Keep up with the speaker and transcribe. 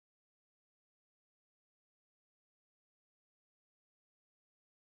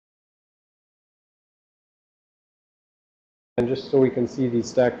And just so we can see these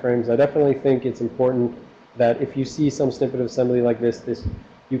stack frames, I definitely think it's important that if you see some snippet of assembly like this,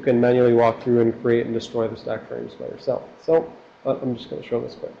 you can manually walk through and create and destroy the stack frames by yourself. So I'm just going to show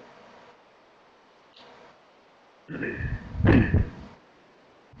this quick.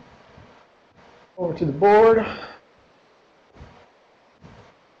 Over to the board.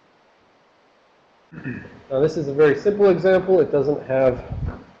 Now this is a very simple example. It doesn't have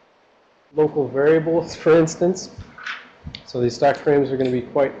local variables, for instance. So these stack frames are going to be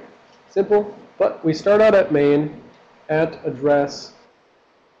quite simple. But we start out at main at address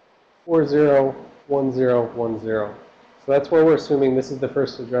 401010. So that's where we're assuming this is the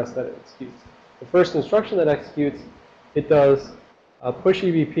first address that it executes. The first instruction that executes, it does push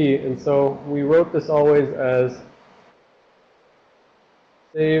EBP. And so we wrote this always as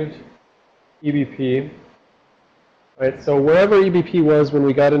saved EBP. Right, so wherever EBP was when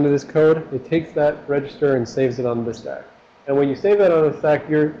we got into this code, it takes that register and saves it on the stack. And when you save that on the stack,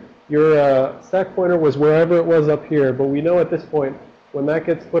 your stack pointer was wherever it was up here. But we know at this point, when that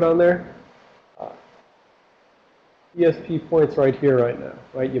gets put on there, ESP points right here right now.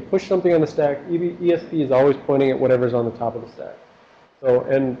 Right? You push something on the stack, ESP is always pointing at whatever's on the top of the stack. So,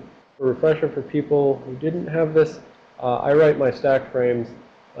 and a refresher for people who didn't have this, I write my stack frames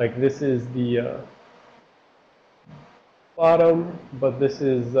like this is the bottom, but this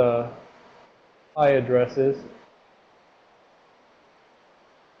is high addresses.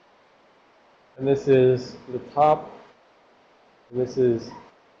 And this is the top, and this is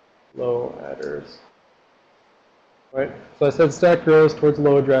low adders. Right? So I said stack grows towards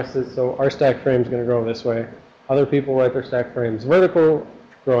low addresses, so our stack frame is going to grow this way. Other people write their stack frames vertical,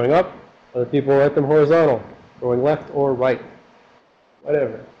 growing up. Other people write them horizontal, going left or right.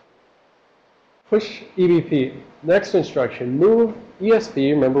 Whatever. Push EBP. Next instruction, move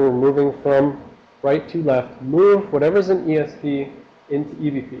ESP. Remember, we're moving from right to left. Move whatever's in ESP into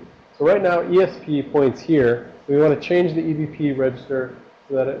EBP. So right now, ESP points here. We want to change the EBP register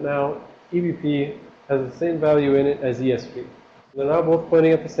so that it now, EBP has the same value in it as ESP. So they're now both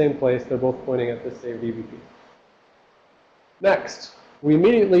pointing at the same place. They're both pointing at the saved EBP. Next, we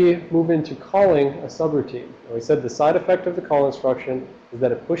immediately move into calling a subroutine. Now we said the side effect of the call instruction is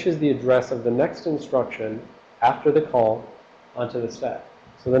that it pushes the address of the next instruction after the call onto the stack.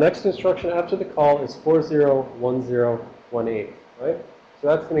 So the next instruction after the call is 401018, right? So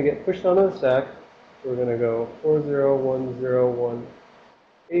that's going to get pushed onto the stack. So we're going to go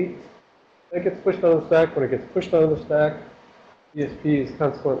 401018. That gets pushed onto the stack. When it gets pushed onto the stack, ESP is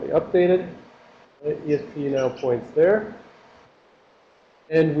consequently updated. Right? ESP now points there.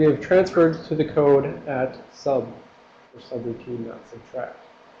 And we have transferred to the code at sub, or subroutine, not subtract.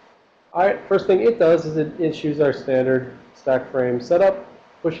 All right, first thing it does is it issues our standard stack frame setup,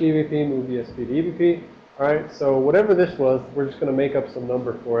 push EBP, move ESP to EBP. All right, so whatever this was, we're just going to make up some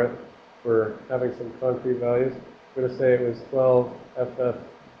number for it. We're having some concrete values. We're going to say it was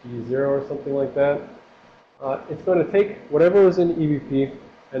 12FFD0 or something like that. It's going to take whatever was in EBP,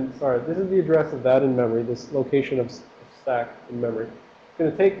 and sorry, this is the address of that in memory, this location of stack in memory. It's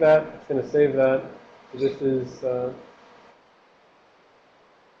going to take that, it's going to save that. So this is a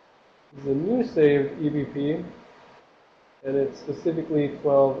new saved EBP, and it's specifically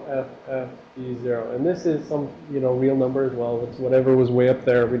 12FFD0. And this is some, real number as well. It's whatever was way up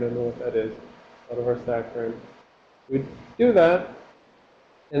there. We don't know what that is out of our stack frame. We do that,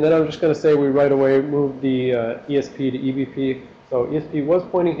 and then I'm just going to say we right away move the ESP to EBP. So ESP was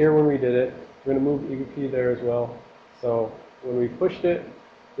pointing here when we did it. We're going to move EBP there as well. So when we pushed it,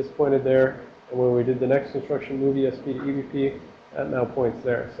 this pointed there. And when we did the next instruction, move ESP to EBP, that now points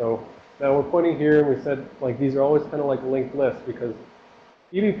there. So now we're pointing here, and we said, like, these are always kind of like linked lists because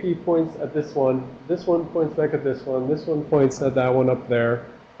EBP points at this one points back at this one points at that one up there.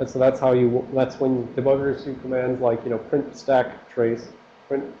 And so that's how that's when debuggers do commands like, print stack trace,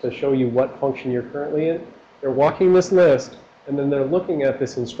 print to show you what function you're currently in. They're walking this list, and then they're looking at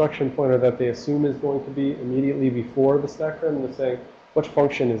this instruction pointer that they assume is going to be immediately before the stack frame, and they're saying, which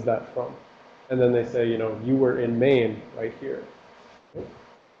function is that from? And then they say, you were in main right here. Okay.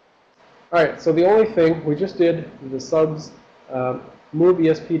 All right, so the only thing we just did the subs, move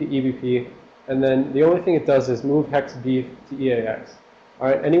ESP to EBP, and then the only thing it does is move hex beef to EAX. All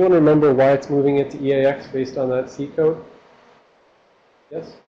right, anyone remember why it's moving it to EAX based on that C code?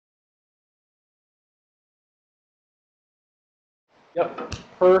 Yes? Yep.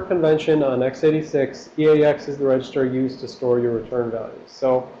 Per convention on X86, EAX is the register used to store your return values.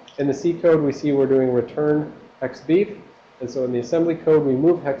 So in the C code, we see we're doing return hex beef. And so in the assembly code, we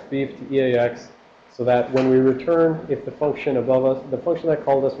move hex beef to EAX so that when we return, if the function above us, the function that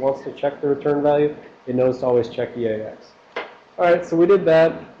called us wants to check the return value, it knows to always check EAX. All right, so we did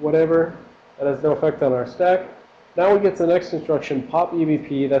that, whatever. That has no effect on our stack. Now we get to the next instruction, pop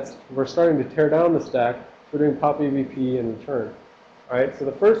EBP. That's, we're starting to tear down the stack. We're doing pop EBP and return. All right, so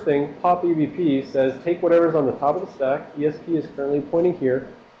the first thing, pop EBP says take whatever's on the top of the stack. ESP is currently pointing here.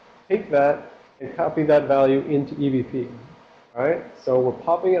 Take that and copy that value into EBP. All right, so we're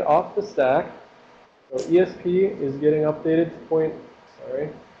popping it off the stack. So ESP is getting updated to point,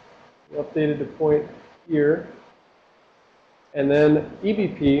 updated to point here. And then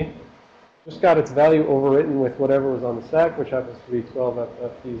EBP just got its value overwritten with whatever was on the stack, which happens to be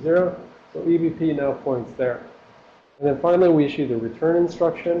 12FFD0. So EBP now points there. And then finally, we issue the return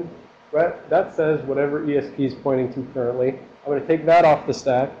instruction. That says whatever ESP is pointing to currently. I'm going to take that off the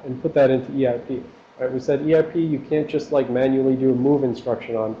stack and put that into EIP. All right, we said EIP, you can't just like manually do a move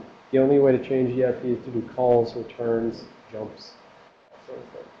instruction on. The only way to change EIP is to do calls, returns, jumps, that sort of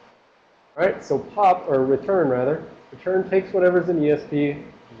thing. All right, so pop, or return rather. Return takes whatever's in ESP,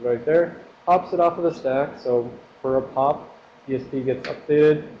 which is right there, pops it off of the stack. So for a pop, ESP gets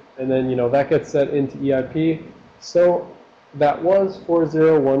updated, and then, you know, that gets set into EIP. So that was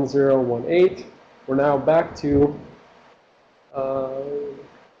 401018. We're now back to,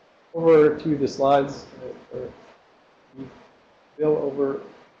 over to the slides. Bill over,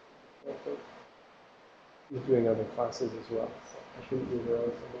 he's doing other classes as well, so I shouldn't move around so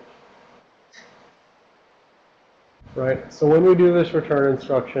much. Right, so when we do this return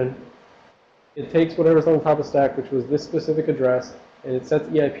instruction, it takes whatever's on the top of the stack, which was this specific address, and it sets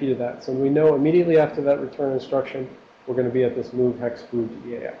EIP to that. So we know immediately after that return instruction, we're going to be at this move hex foo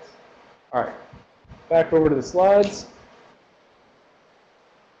to EAX. All right, back over to the slides.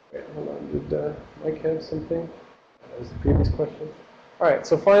 Wait, hold on, did Mike have something? That was the previous question. All right,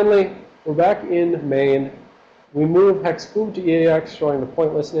 so finally, we're back in main. We move hex foo to EAX, showing the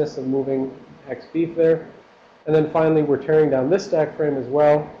pointlessness of moving hex beef there. And then finally, we're tearing down this stack frame as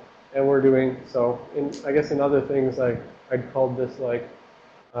well. And we're doing, so I guess in other things, I'd called this like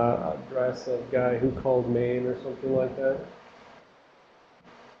address of guy who called main or something like that.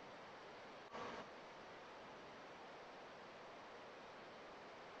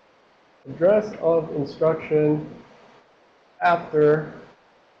 Address of instruction after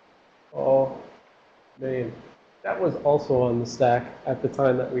call main. That was also on the stack at the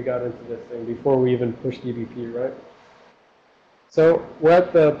time that we got into this thing, before we even pushed EBP, right? So we're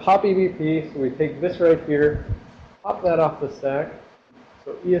at the pop EBP, so we take this right here, pop that off the stack.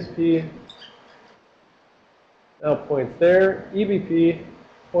 So ESP now points there. EBP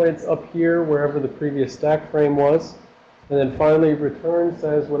points up here, wherever the previous stack frame was. And then finally, return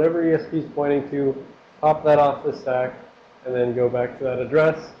says whatever ESP is pointing to, pop that off the stack, and then go back to that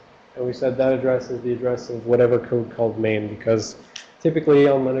address. And we said that address is the address of whatever code called main, because typically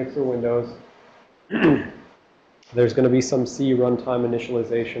on Linux or Windows, there's going to be some C runtime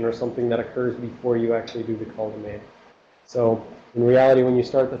initialization or something that occurs before you actually do the call to main. So in reality, when you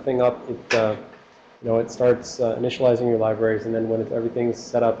start the thing up, it starts initializing your libraries, and then when everything's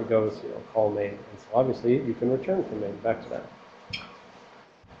set up, it goes, call main. And so obviously, you can return from main. Back to that.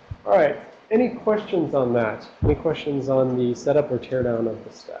 All right. Any questions on that? Any questions on the setup or teardown of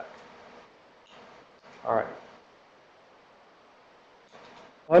the stack? All right.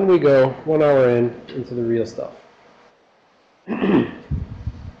 On we go, 1 hour into the real stuff.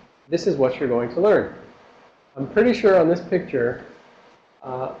 This is what you're going to learn. I'm pretty sure on this picture,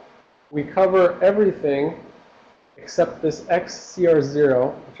 we cover everything except this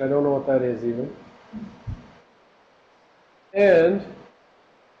XCR0, which I don't know what that is even. And,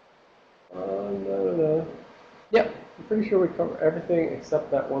 yep, I'm pretty sure we cover everything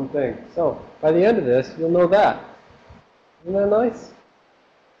except that one thing. So, by the end of this, you'll know that. Isn't that nice?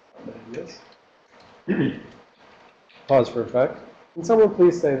 Pause for effect. Can someone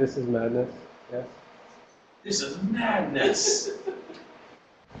please say this is madness? Yes? This is madness!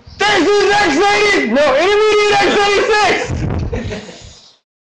 This is X86! No, intermediate X86!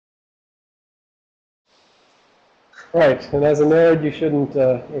 Right, and as a nerd, you shouldn't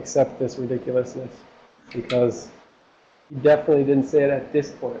accept this ridiculousness, because you definitely didn't say it at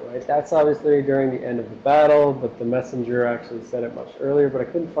this point, right? That's obviously during the end of the battle, but the messenger actually said it much earlier, but I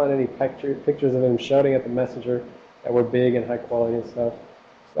couldn't find any pictures of him shouting at the messenger that were big and high quality and stuff.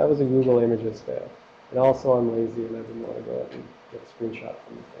 So that was a Google Images fail. And also I'm lazy and I didn't want to go out and get a screenshot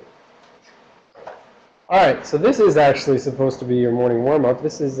from the thing. All right, so this is actually supposed to be your morning warm-up.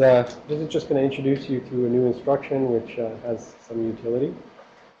 This is just going to introduce you to a new instruction which has some utility.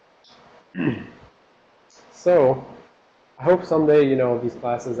 So I hope someday, these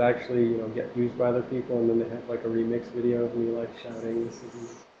classes actually, get used by other people, and then they have like a remix video of me like shouting. This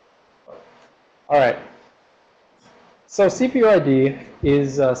is. All right. So CPU ID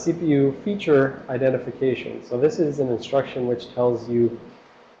is CPU feature identification. So this is an instruction which tells you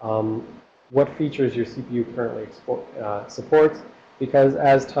what features your CPU currently supports. Because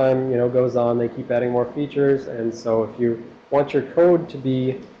as time goes on, they keep adding more features. And so if you want your code to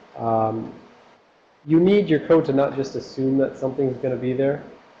be, you need your code to not just assume that something's going to be there,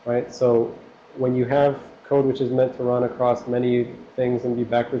 right? So when you have code which is meant to run across many things and be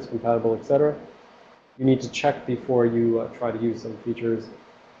backwards compatible, etc., you need to check before you try to use some features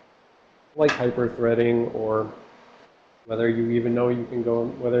like hyper-threading, or whether you even know you can go,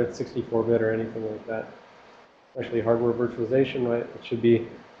 whether it's 64-bit or anything like that. Especially hardware virtualization, right? It should be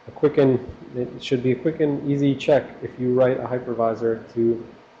a quick and easy check if you write a hypervisor to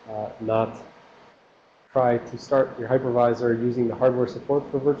not try to start your hypervisor using the hardware support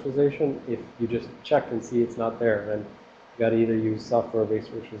for virtualization. If you just check and see it's not there, then you got to either use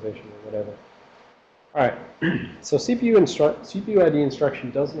software-based virtualization or whatever. All right, so CPU ID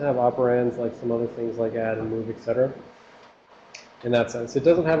instruction doesn't have operands like some other things like add and move, etc. In that sense, it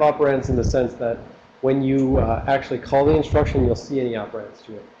doesn't have operands in the sense that when you actually call the instruction, you'll see any operands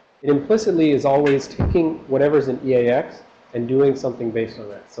to it. It implicitly is always taking whatever's in EAX and doing something based on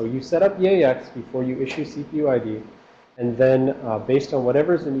that. So you set up EAX before you issue CPU ID, and then based on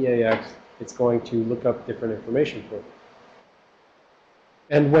whatever's in EAX, it's going to look up different information for you.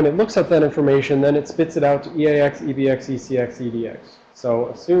 And when it looks up that information, then it spits it out to EAX, EBX, ECX, EDX. So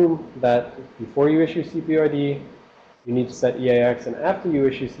assume that before you issue CPU ID, you need to set EAX, and after you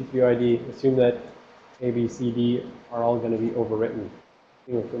issue CPU ID, assume that A, B, C, D are all going to be overwritten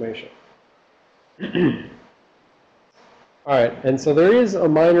new information. All right, and so there is a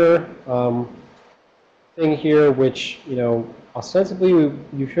minor thing here which, ostensibly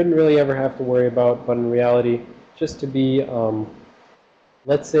you shouldn't really ever have to worry about, but in reality, just to be,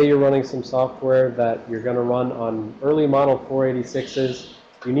 let's say you're running some software that you're going to run on early model 486s,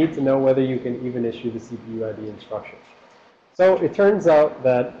 you need to know whether you can even issue the CPU ID instruction. So it turns out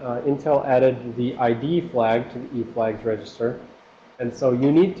that Intel added the ID flag to the eFlags register. And so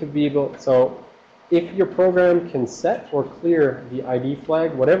you need to be able, so if your program can set or clear the ID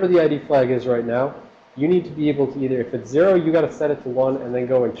flag, whatever the ID flag is right now, you need to be able to either, if it's 0, you got to set it to 1 and then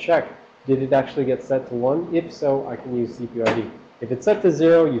go and check, did it actually get set to 1? If so, I can use CPU ID. If it's set to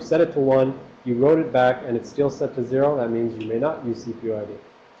 0, you set it to 1, you wrote it back, and it's still set to 0, that means you may not use CPU ID.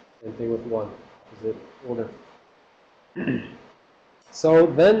 Same thing with 1, opposite order. So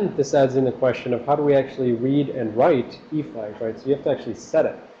then this adds in the question of how do we actually read and write eFlags, right? So you have to actually set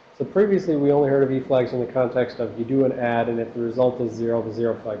it. So previously we only heard of eFlags in the context of you do an add, and if the result is 0, the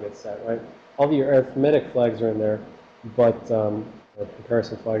 0 flag gets set, right? All of your arithmetic flags are in there, but or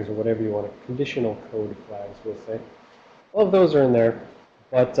comparison flags or whatever you want, conditional code flags, we'll say. All of those are in there,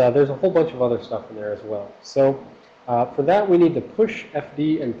 but there's a whole bunch of other stuff in there as well. So for that, we need the push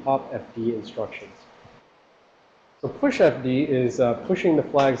FD and pop FD instructions. So push FD is pushing the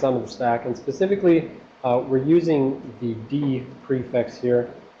flags onto the stack, and specifically, we're using the D prefix here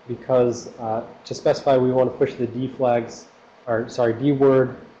because to specify we want to push the D flags, or sorry, D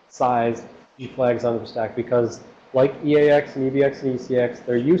word size D flags onto the stack, because like EAX and EBX and ECX,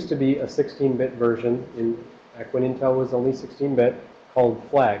 there used to be a 16-bit version back when Intel was only 16-bit, called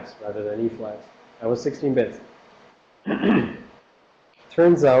flags rather than eFlags. That was 16 bits.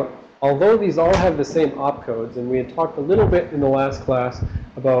 Turns out, although these all have the same opcodes, and we had talked a little bit in the last class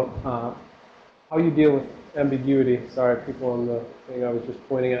about how you deal with ambiguity. Sorry, people on the thing, I was just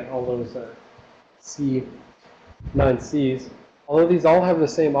pointing at all those C9Cs. Although these all have the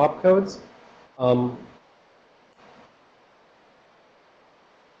same opcodes,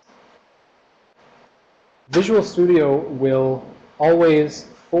 Visual Studio will always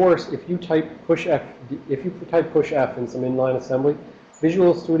force, if you type push F in some inline assembly,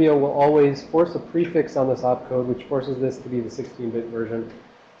 Visual Studio will always force a prefix on this opcode, which forces this to be the 16-bit version.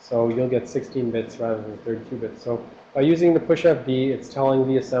 So you'll get 16 bits rather than 32 bits. So by using the push FD, it's telling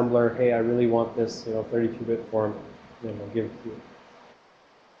the assembler, hey, I really want this, 32-bit form, and then we'll give it to you.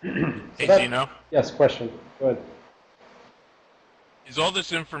 Hey, So Dino. yes, question. Go ahead. Is all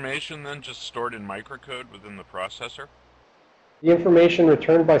this information then just stored in microcode within the processor? The information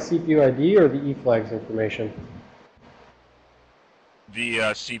returned by CPU ID or the eFlags information? The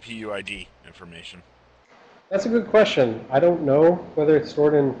CPU ID information. That's a good question. I don't know whether it's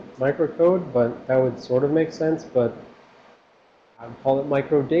stored in microcode, but that would sort of make sense, but I would call it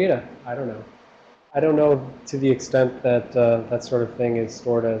microdata. I don't know. I don't know to the extent that that sort of thing is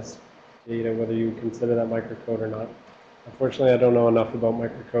stored as data, whether you consider that microcode or not. Unfortunately, I don't know enough about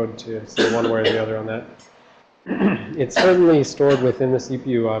microcode to say one way or the other on that. It's certainly stored within the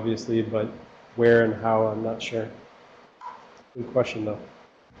CPU, obviously, but where and how, I'm not sure. Good question, though.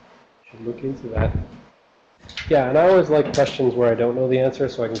 Should look into that. Yeah, and I always like questions where I don't know the answer,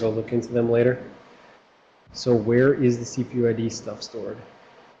 so I can go look into them later. So where is the CPU ID stuff stored?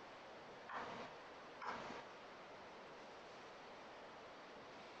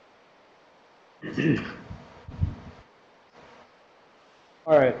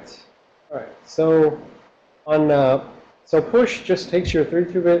 All right. So on so push just takes your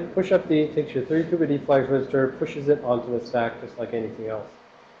 32-bit push FD takes your 32-bit E flags register, pushes it onto the stack just like anything else.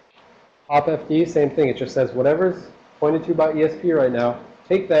 Pop FD, same thing. It just says whatever's pointed to by ESP right now,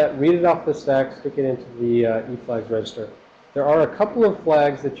 take that, read it off the stack, stick it into the E flags register. There are a couple of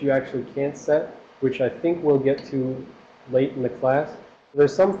flags that you actually can't set, which I think we'll get to late in the class.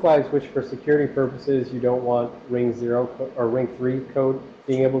 There's some flags which, for security purposes, you don't want ring 0 or ring 3 code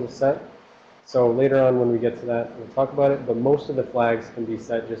being able to set. So later on, when we get to that, we'll talk about it. But most of the flags can be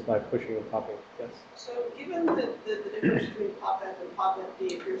set just by pushing and popping. Yes. So given that the difference between pop F and pop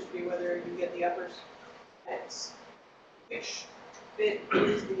FD appears to be whether you get the uppers X, which bit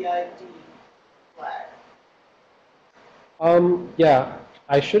is the ID flag? Yeah,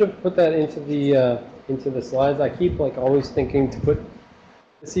 I should have put that into the slides. I keep like always thinking to put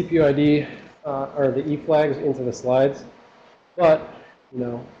the CPU ID or the E flags into the slides, but you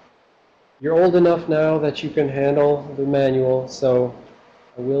know, you're old enough now that you can handle the manual. So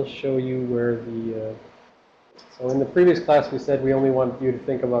I will show you where the. So in the previous class, we said we only want you to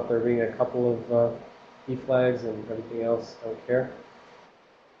think about there being a couple of E flags and everything else. Don't care.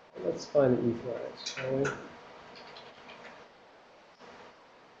 Let's find the E flags, shall we?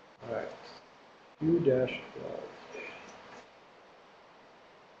 All right, U-flag.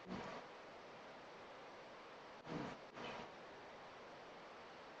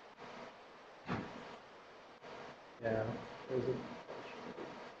 Yeah, there's a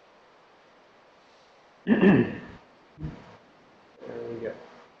there we go.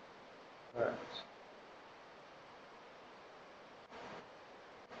 All right.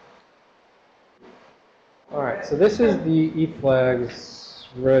 All right, so this is the E flags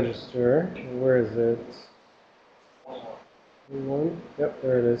register. Where is it? One. Yep,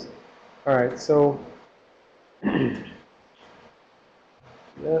 there it is. All right, so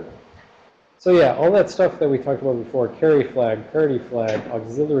so yeah, all that stuff that we talked about before, carry flag, parity flag,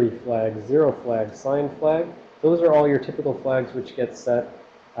 auxiliary flag, zero flag, sign flag, those are all your typical flags which get set.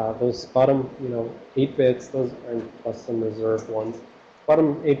 Those bottom, 8 bits, those are plus some reserved ones.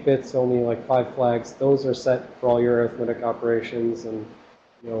 Bottom 8 bits, only like 5 flags. Those are set for all your arithmetic operations and,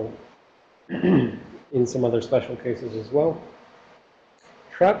 in some other special cases as well.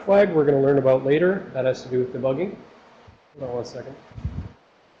 Trap flag we're going to learn about later. That has to do with debugging. Hold on one second.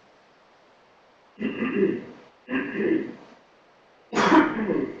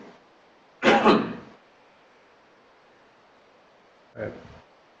 Right.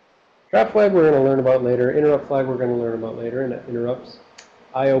 Trap flag we're going to learn about later. Interrupt flag we're going to learn about later in interrupts.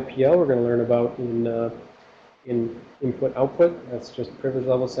 IOPL we're going to learn about in input-output. That's just privilege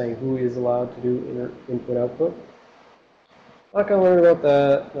level saying who is allowed to do input-output. Not going to learn about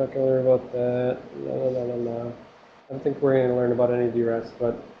that. Not going to learn about that. No. I don't think we're going to learn about any of the rest,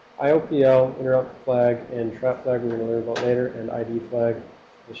 but IOPL, interrupt flag, and trap flag we're going to learn about later, and ID flag,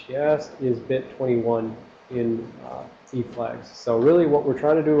 which she asked, is bit 21 in E flags. So really what we're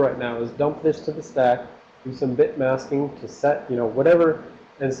trying to do right now is dump this to the stack, do some bit masking to set, whatever.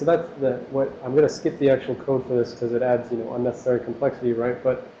 And so that's what I'm going to skip the actual code for this because it adds, unnecessary complexity, right?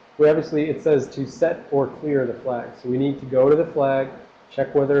 But we obviously, it says to set or clear the flag. So we need to go to the flag,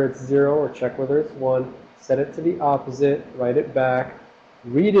 check whether it's 0 or check whether it's 1, set it to the opposite, write it back,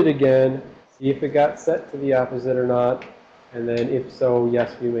 read it again, see if it got set to the opposite or not, and then if so,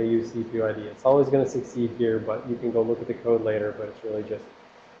 yes, we may use CPU ID. It's always going to succeed here, but you can go look at the code later, but it's really just,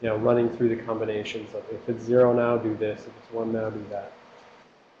 running through the combinations of if it's 0 now, do this, if it's 1 now, do that.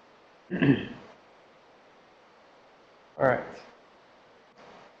 All right.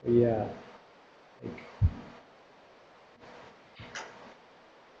 Yeah.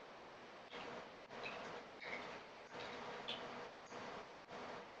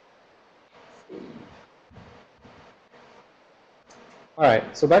 All right,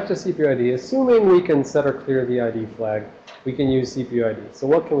 so back to CPU ID. Assuming we can set or clear the ID flag, we can use CPU ID. So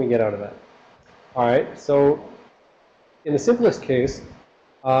what can we get out of that? All right, so in the simplest case,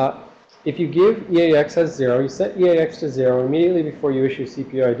 if you give EAX as 0, you set EAX to 0 immediately before you issue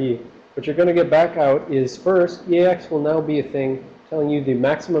CPU ID. What you're going to get back out is first, EAX will now be a thing telling you the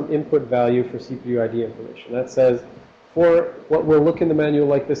maximum input value for CPU ID information. That says, for what will look in the manual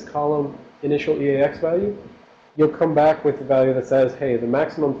like this column initial EAX value, you'll come back with the value that says, hey, the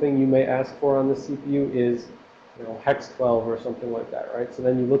maximum thing you may ask for on the CPU is, you know, hex 12 or something like that, right? So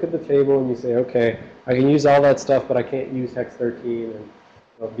then you look at the table and you say, okay, I can use all that stuff, but I can't use hex 13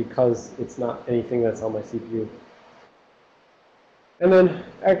 and, because it's not anything that's on my CPU. And then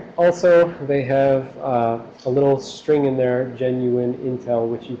also they have a little string in there, genuine Intel,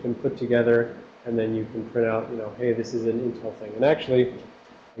 which you can put together, and then you can print out, you know, hey, this is an Intel thing. And actually,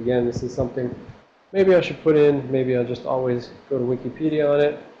 again, this is something maybe I should put in. Maybe I'll just always go to Wikipedia on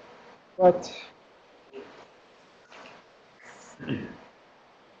it. But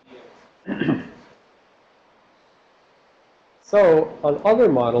so on other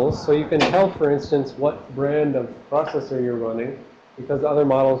models, so you can tell, for instance, what brand of processor you're running, because other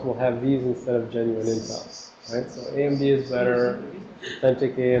models will have these instead of genuine Intel, right? So AMD is better,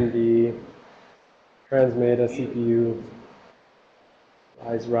 authentic AMD, Transmeta CPU,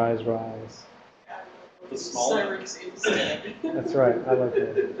 rise, rise, rise. The smaller. That's right, I like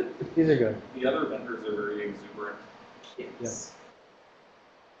that. These are good. The other vendors are very exuberant. Yes.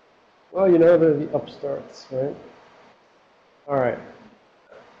 Well, you know, they're the upstarts, right? All right.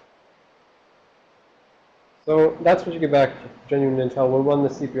 So that's what you get back, genuine Intel. We'll run the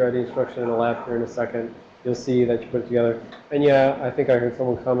CPU ID instruction in a lab here in a second. You'll see that you put it together. And yeah, I think I heard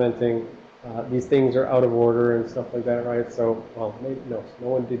someone commenting, these things are out of order and stuff like that, right? So, well, maybe, no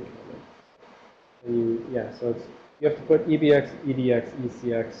one did comment. And yeah, so it's, you have to put EBX, EDX,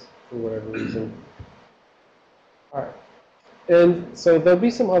 ECX for whatever reason. All right. And so there'll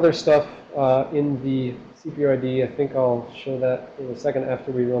be some other stuff in the CPU ID. I think I'll show that in a second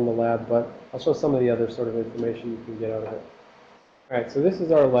after we run the lab, but I'll show some of the other sort of information you can get out of it. All right, so this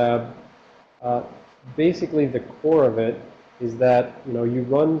is our lab. Basically, the core of it is that, you know, you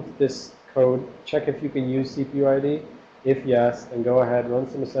run this code, check if you can use CPU ID. If yes, then go ahead, run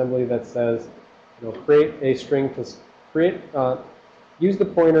some assembly that says, you know, create a string to create, use the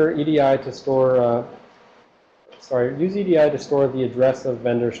pointer EDI to store, use EDI to store the address of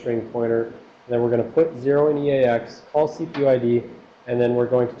vendor string pointer. And then we're going to put 0 in EAX, call CPU ID, and then we're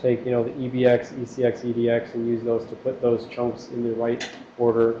going to take, you know, the EBX, ECX, EDX, and use those to put those chunks in the right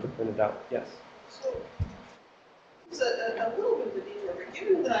order to print it out. Yes? So, this is a little bit of a detour, but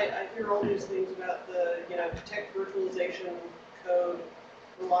given that I hear all these things about the, you know, detect virtualization code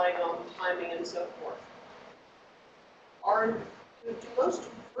relying on timing and so forth, do most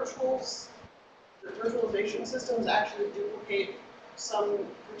virtualization systems actually duplicate some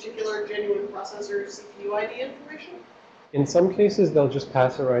particular genuine processor CPU ID information? In some cases, they'll just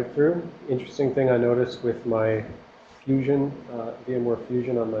pass it right through. Interesting thing I noticed with my Fusion, VMware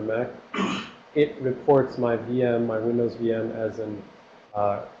Fusion on my Mac, it reports my VM, my Windows VM, as an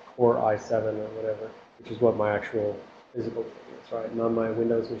Core i7 or whatever, which is what my actual physical thing is, right? And on my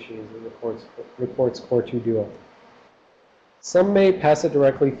Windows machines, it reports Core 2 Duo. Some may pass it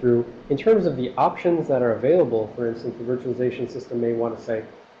directly through. In terms of the options that are available, for instance, the virtualization system may want to say,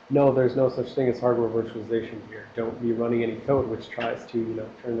 no, there's no such thing as hardware virtualization here. Don't be running any code which tries to, you know,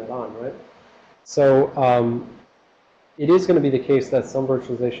 turn that on, right? So it is going to be the case that some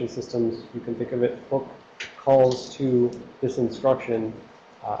virtualization systems, you can think of it, hook calls to this instruction.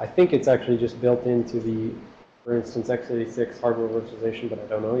 I think it's actually just built into the, for instance, X86 hardware virtualization, but I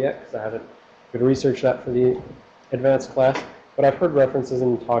don't know yet because I haven't been research that for the advanced class. But I've heard references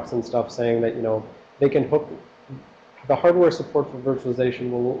in talks and stuff saying that, you know, they can hook, the hardware support for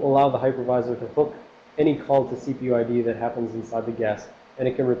virtualization will allow the hypervisor to hook any call to CPU ID that happens inside the guest, and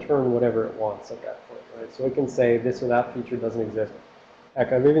it can return whatever it wants at that point, right? So it can say this or that feature doesn't exist.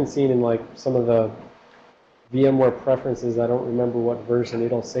 Heck, I've even seen in like some of the VMware preferences, I don't remember what version,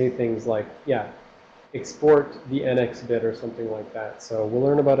 it'll say things like, yeah, export the NX bit or something like that. So we'll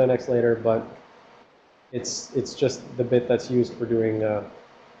learn about NX later, but it's just the bit that's used for doing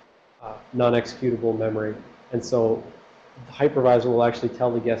non-executable memory. And so the hypervisor will actually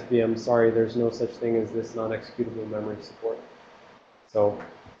tell the guest VM, sorry, there's no such thing as this non-executable memory support. So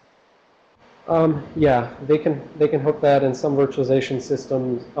yeah, they can hook that in some virtualization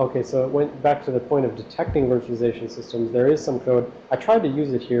systems. Okay, so it went back to the point of detecting virtualization systems. There is some code. I tried to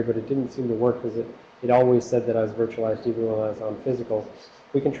use it here, but it didn't seem to work because it always said that I was virtualized even when I was on physical.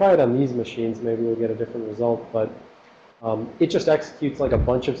 We can try it on these machines. Maybe we'll get a different result, but it just executes like a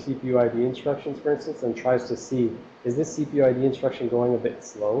bunch of CPU ID instructions, for instance, and tries to see, is this CPU ID instruction going a bit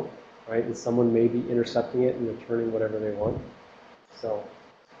slow, right? Is someone maybe intercepting it and returning whatever they want? So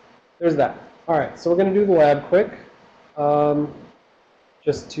there's that. All right, so we're going to do the lab quick,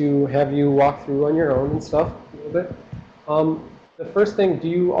 just to have you walk through on your own and stuff a little bit. The first thing, do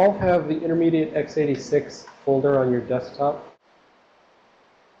you all have the intermediate X86 folder on your desktop?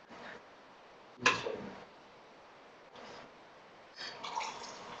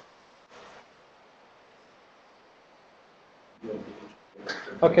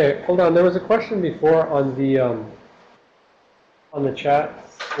 Okay, hold on. There was a question before on the chat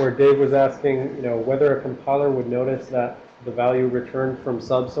where Dave was asking, whether a compiler would notice that the value returned from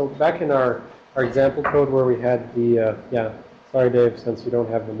sub. So back in our example code where we had the, yeah, sorry Dave, since you don't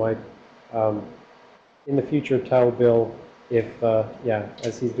have the mic, in the future tell Bill if, yeah,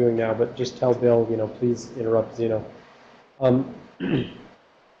 as he's doing now, but just tell Bill, please interrupt Zeno.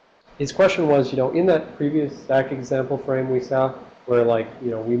 His question was, in that previous stack example frame we saw, where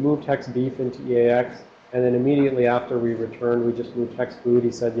we moved hex beef into EAX, and then immediately after we returned, we just moved hex food.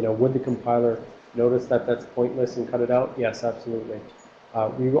 He said, would the compiler notice that that's pointless and cut it out? Yes, absolutely.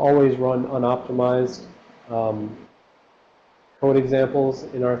 We always run unoptimized code examples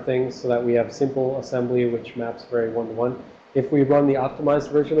in our things so that we have simple assembly, which maps very one-to-one. If we run the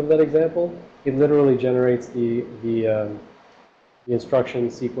optimized version of that example, it literally generates the instruction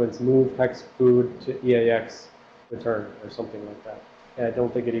sequence move hex food to EAX return or something like that. And I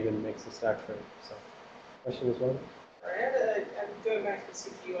don't think it even makes a stack frame. So, question as well? All right, I'm going back to the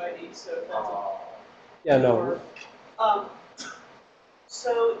CPU ID, so if that's yeah, no.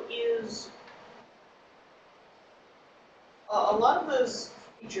 So is a lot of those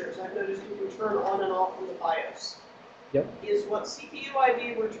features I've noticed you can turn on and off from the BIOS. Yep. Is what CPU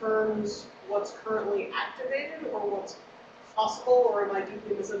ID returns what's currently activated or what's possible, or am I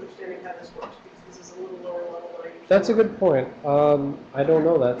deeply misunderstanding how this works? Because this is a little lower level than I usually That's a good point. I don't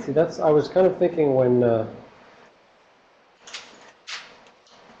know that. See, I was kind of thinking when, I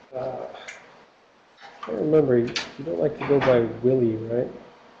can't remember, you don't like to go by Willie, right?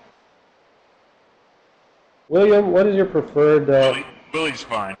 William, what is your preferred... Willie's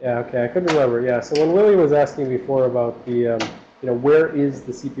fine. Yeah, okay, I couldn't remember. Yeah, so when Willie was asking before about the, where is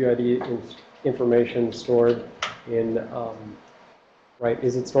the CPU ID information stored in, right,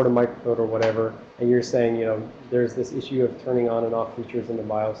 is it stored in microcode or whatever? And you're saying, there's this issue of turning on and off features in the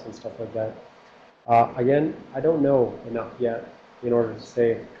BIOS and stuff like that. Again, I don't know enough yet in order to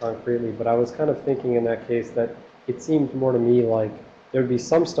say concretely, but I was kind of thinking in that case that it seemed more to me like there would be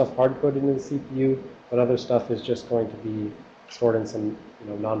some stuff hard-coded in the CPU, but other stuff is just going to be stored in some,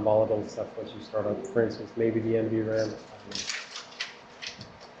 non-volatile stuff once you start up. For instance, maybe the NVRAM.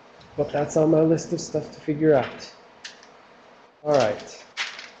 But that's on my list of stuff to figure out. All right.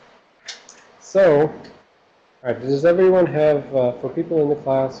 So, all right, does everyone have, for people in the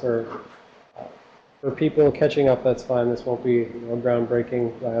class or for people catching up, that's fine. This won't be a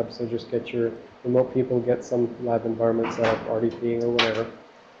groundbreaking lab, so just get your remote people, get some lab environment set up, RDPing or whatever.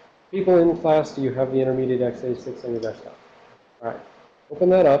 People in class, do you have the intermediate x86 on your desktop? All right, open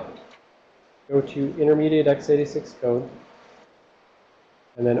that up. Go to intermediate x86 code.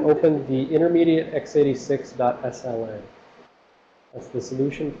 And then open the intermediate x86.sla. That's the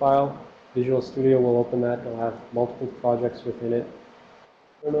solution file. Visual Studio will open that. It'll have multiple projects within it.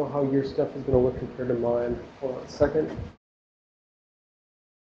 I don't know how your stuff is going to look compared to mine. Hold on a second.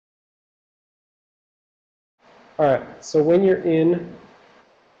 All right, so when you're in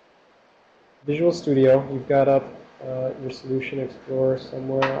Visual Studio, you've got up your Solution Explorer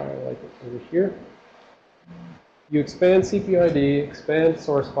somewhere. I like it over here. You expand CPUID, expand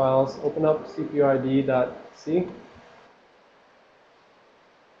source files, open up CPUID.c.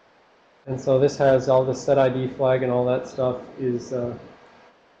 And so this has all the set ID flag and all that stuff is, as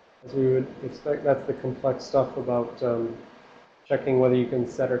we would expect, that's the complex stuff about checking whether you can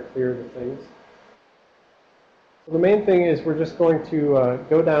set or clear the things. So the main thing is we're just going to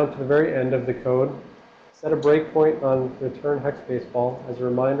go down to the very end of the code, set a breakpoint on return hex baseball. As a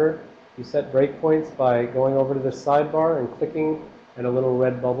reminder, you set breakpoints by going over to the sidebar and clicking, and a little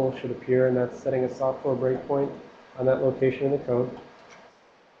red bubble should appear, and that's setting a software breakpoint on that location in the code.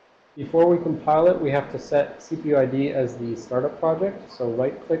 Before we compile it, we have to set CPUID as the startup project. So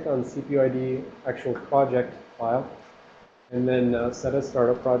right-click on CPUID actual project file, and then set a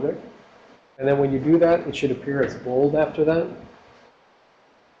startup project. And then when you do that, it should appear as bold after that.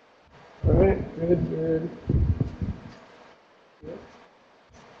 All right, good, good. Yep.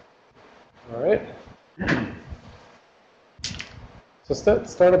 All right. So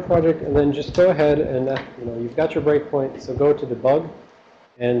start a project, and then just go ahead and, you've got your breakpoint, so go to debug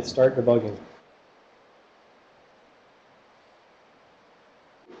and start debugging.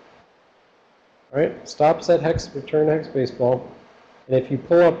 All right, stop set hex, return hex baseball. And if you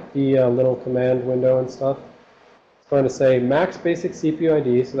pull up the little command window and stuff, it's going to say max basic CPU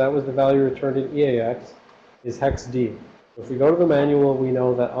ID, so that was the value returned in EAX, is hex D. So if we go to the manual, we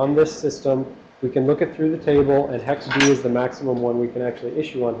know that on this system, we can look it through the table, and hex D is the maximum one we can actually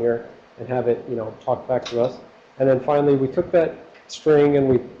issue on here and have it, talk back to us. And then finally, we took that string and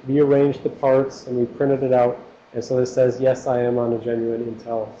we rearranged the parts and we printed it out And so this says, yes, I am on a genuine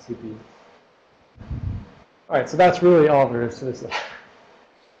Intel CPU. All right, so that's really all there is to this.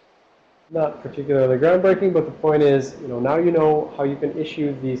 Not particularly groundbreaking, but the point is, now you know how you can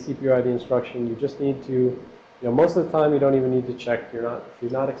issue the CPU ID instruction. You just need to, most of the time you don't even need to check. If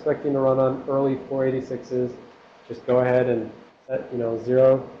you're not expecting to run on early 486s, just go ahead and set,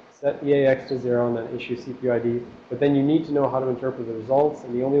 set EAX to 0 and then issue CPU ID. But then you need to know how to interpret the results,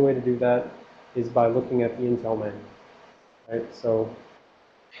 and the only way to do that is by looking at the Intel manual. Right? So,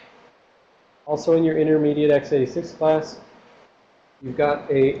 also in your intermediate X86 class, you've got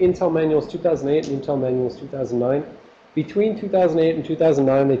a Intel Manuals 2008 and Intel Manuals 2009. Between 2008 and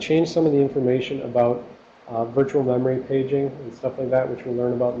 2009, they changed some of the information about virtual memory paging and stuff like that, which we'll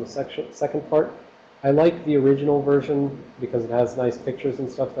learn about in the second part. I like the original version because it has nice pictures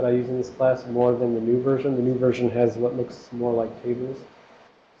and stuff that I use in this class more than the new version. The new version has what looks more like tables.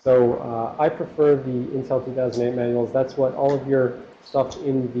 So I prefer the Intel 2008 manuals. That's what all of your stuff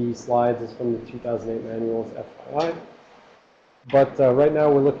in the slides is from the 2008 manuals, FYI. But right now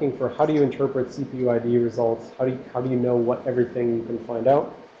we're looking for how do you interpret CPU ID results? How do you know what everything you can find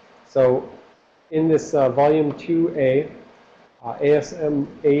out? So in this volume 2A, ASM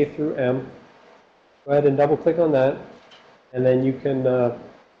A through M, go ahead and double click on that. And then you can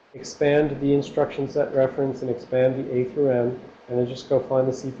expand the instruction set reference and expand the A through M. And then just go find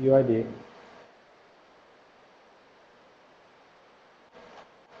the CPU ID.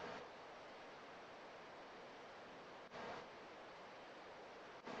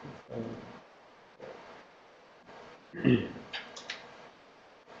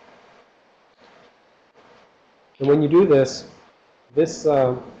 And when you do this, this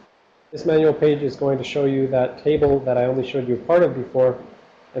manual page is going to show you that table that I only showed you a part of before.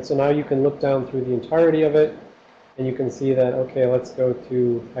 And so now you can look down through the entirety of it, and you can see that, okay, let's go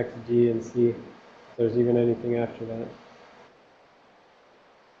to hex D and see if there's even anything after that.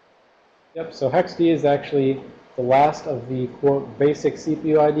 Yep, so hex D is actually the last of the, quote, basic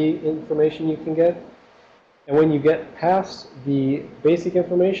CPU ID information you can get. And when you get past the basic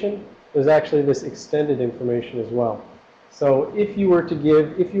information, there's actually this extended information as well. So if you were to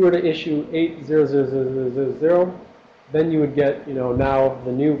issue 80000, then you would get, now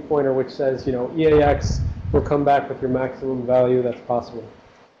the new pointer which says, EAX will come back with your maximum value that's possible.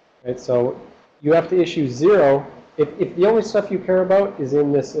 Right? So you have to issue 0. If the only stuff you care about is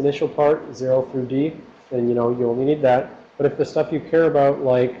in this initial part, 0 through D, then, you only need that. But if the stuff you care about,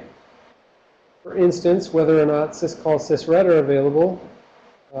 like, for instance, whether or not syscall sysret are available,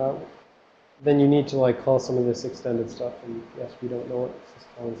 then you need to call some of this extended stuff. And yes, we don't know what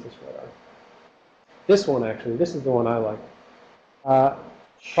syscall and sysret are. This one, actually, this is the one I like.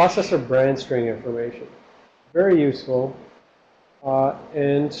 Processor brand string information. Very useful.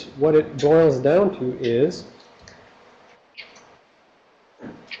 And what it boils down to is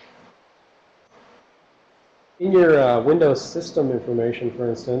in your Windows system information, for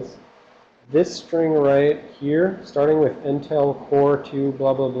instance, this string right here, starting with Intel Core 2,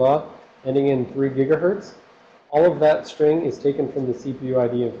 blah, blah, blah, ending in 3 gigahertz, all of that string is taken from the CPU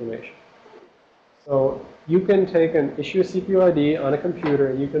ID information. So you can take and issue a CPU ID on a computer,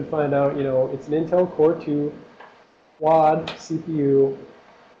 and you can find out, it's an Intel Core 2 quad CPU.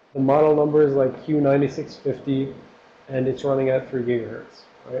 The model number is like Q9650, and it's running at 3 gigahertz,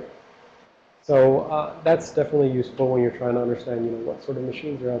 right? So that's definitely useful when you're trying to understand, what sort of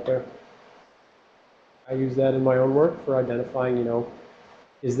machines are out there. I use that in my own work for identifying,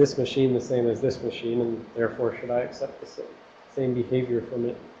 is this machine the same as this machine, and therefore should I accept the same behavior from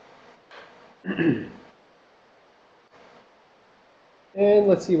it. And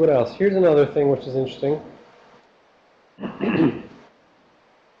let's see what else. Here's another thing which is interesting.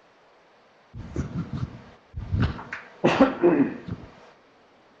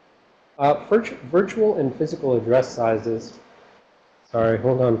 Virtual and physical address sizes. Sorry,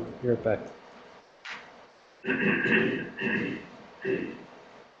 hold on. Be right back.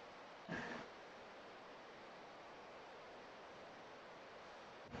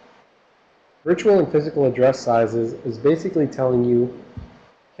 Virtual and physical address sizes is basically telling you,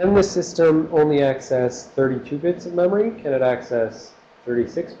 can the system only access 32 bits of memory? Can it access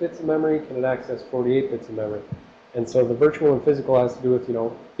 36 bits of memory? Can it access 48 bits of memory? And so the virtual and physical has to do with,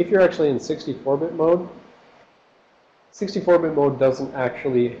 if you're actually in 64-bit mode, 64-bit mode doesn't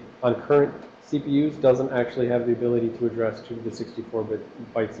actually, on current CPUs, doesn't actually have the ability to address to the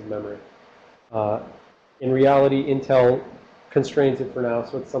 64-bit bytes of memory. In reality, Intel constrains it for now,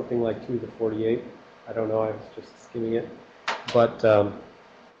 so it's something like 2 to the 48. I don't know, I was just skimming it. But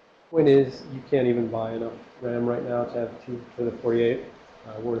point is, you can't even buy enough RAM right now to have 2 to the 48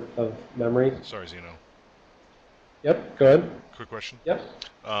 worth of memory. Sorry, Zeno. Yep, go ahead. Quick question. Yep.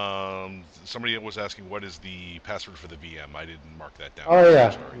 Somebody was asking what is the password for the VM. I didn't mark that down. Oh yeah,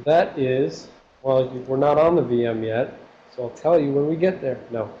 Sorry. that is, well, we're not on the VM yet, so I'll tell you when we get there.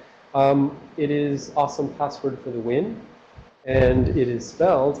 No. It is awesome password for the win, and it is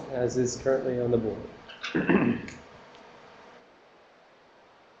spelled as is currently on the board.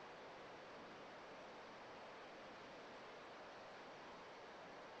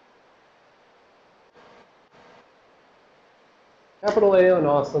 Capital A on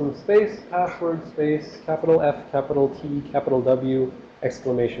awesome, space, password, space, capital F, capital T, capital W,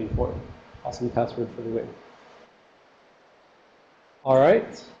 exclamation point. Awesome password for the win. All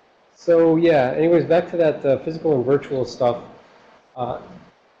right. So yeah, anyways, back to that physical and virtual stuff.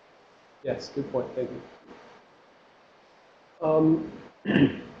 Yes, good point. Thank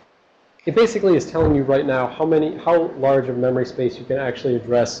you. It basically is telling you right now how large of memory space you can actually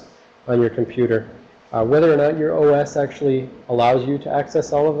address on your computer. Whether or not your OS actually allows you to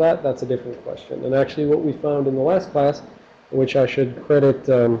access all of that, that's a different question. And actually what we found in the last class, which I should credit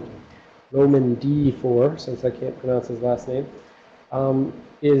Roman D for, since I can't pronounce his last name,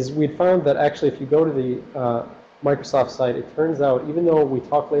 is we found that actually if you go to the Microsoft site, it turns out, even though we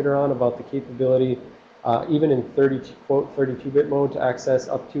talk later on about the capability, even in 32-bit mode to access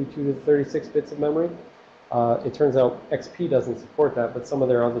up to 2 to the 36 bits of memory, it turns out XP doesn't support that, but some of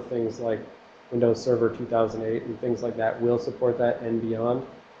their other things like Windows Server 2008 and things like that will support that and beyond.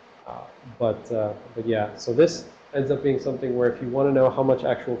 But yeah, so this ends up being something where if you want to know how much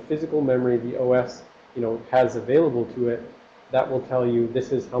actual physical memory the OS, has available to it, that will tell you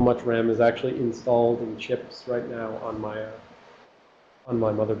this is how much RAM is actually installed in chips right now on my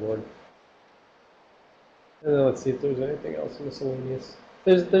motherboard. And then let's see if there's anything else miscellaneous.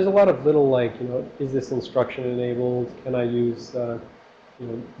 There's a lot of little like, is this instruction enabled? Can I use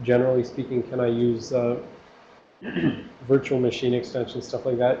generally speaking, can I use virtual machine extension, stuff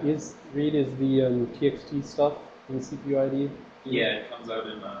like that? Read is the TXT stuff in CPU ID? Yeah, it comes out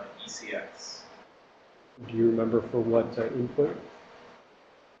in ECX. Do you remember for what input?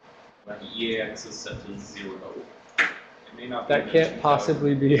 When EAX is set to 0. It may not be That can't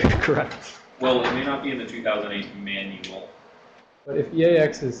possibly be correct. Well, it may not be in the 2008 manual. But if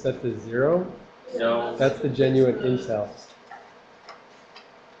EAX is set to 0, No. that's the genuine Intel.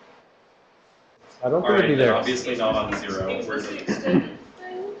 I don't think it'd be there. Obviously not on 0. Is Where's the it? extended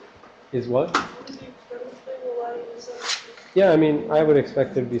thing? Is what? Is the extended thing allow you to set? Yeah, I mean, I would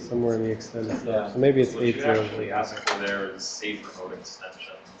expect it to be somewhere in the extended stuff. So maybe it's What you 8.0. actually ask for there is safe remote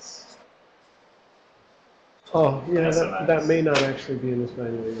extensions. Oh, yeah, SMS. that may not actually be in this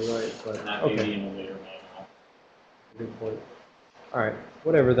manual, you're right, but And that may okay. be in a later manual. Good point. All right,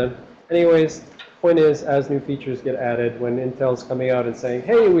 whatever then. Anyways, point is, as new features get added, when Intel's coming out and saying,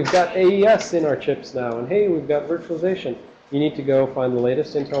 hey, we've got AES in our chips now, and hey, we've got virtualization, you need to go find the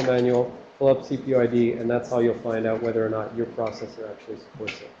latest Intel manual, pull up CPU ID, and that's how you'll find out whether or not your processor actually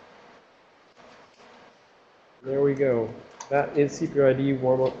supports it. There we go. That is CPU ID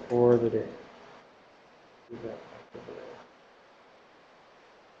warm-up for the day.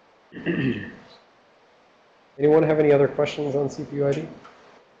 Anyone have any other questions on CPU ID?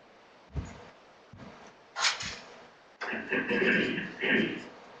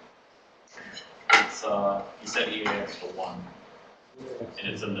 It's, you said EAX for 1, and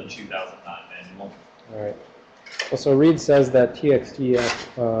it's in the 2009 manual. All right. Well, so Reed says that TXT,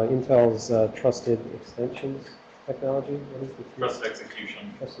 Intel's trusted extensions technology. What is the Trusted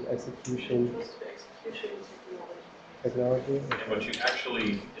execution. trusted execution Execution technology? And what you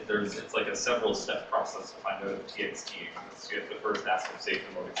actually, it's like a several step process to find out if TXT exists. You have to first ask if safe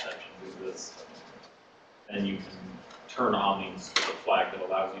remote extensions exist. And you can turn on the flag that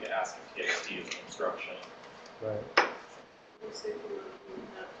allows you to ask if TXT is an instruction. Right. We'll say we're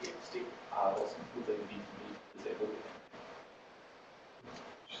not TXT. Also, with the VTB disabled.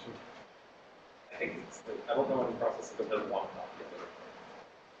 I think I don't know any process that does one not the other.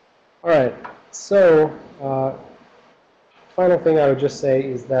 All right. So, final thing I would just say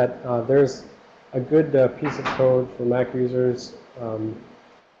is that there's a good piece of code for Mac users.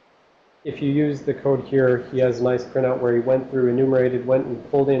 If you use the code here, he has a nice printout where he went through, enumerated, went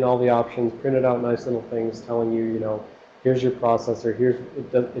and pulled in all the options, printed out nice little things telling you, here's your processor, here's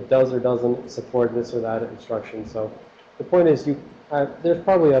it does or doesn't support this or that instruction. So the point is, there's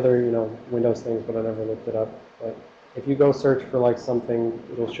probably other Windows things, but I never looked it up. But if you go search for like something,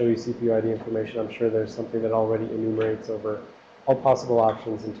 it'll show you CPU ID information. I'm sure there's something that already enumerates over all possible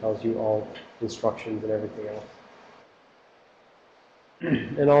options and tells you all instructions and everything else.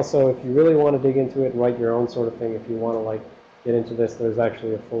 And also, if you really want to dig into it and write your own sort of thing, if you want to like get into this, there's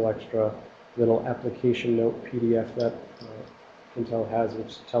actually a full extra little application note PDF that Intel has,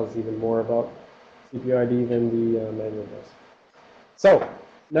 which tells even more about CPU ID than the manual does. So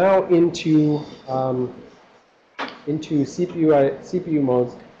now into CPU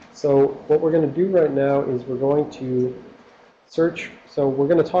modes. So what we're going to do right now is we're going to search. So we're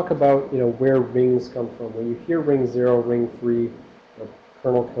going to talk about where rings come from. When you hear ring 0, ring 3,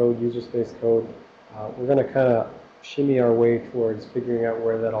 kernel code, user space code, we're going to kind of shimmy our way towards figuring out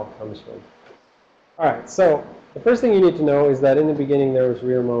where that all comes from. All right. So the first thing you need to know is that in the beginning there was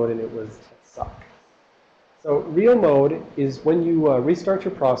real mode and it was suck. So real mode is when you restart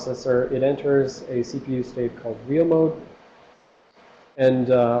your processor, it enters a CPU state called real mode. And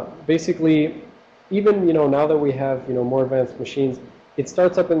basically, even now that we have more advanced machines, it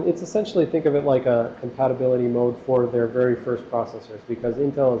starts up and it's essentially, think of it like a compatibility mode for their very first processors, because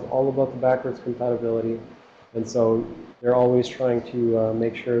Intel is all about the backwards compatibility, and so they're always trying to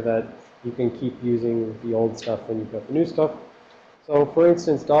make sure that you can keep using the old stuff when you've got the new stuff. So for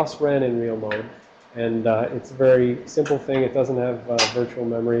instance, DOS ran in real mode, and it's a very simple thing. It doesn't have virtual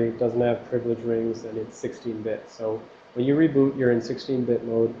memory, it doesn't have privilege rings, and it's 16-bit. So when you reboot, you're in 16-bit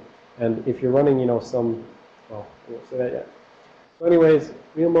mode, and if you're running, some, well, I won't say that yet. So anyways,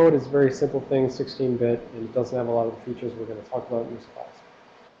 real mode is a very simple thing, 16-bit, and it doesn't have a lot of the features we're going to talk about in this class.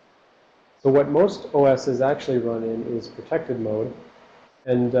 So what most OSs actually run in is protected mode,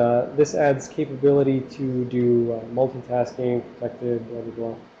 and this adds capability to do multitasking, protected, blah,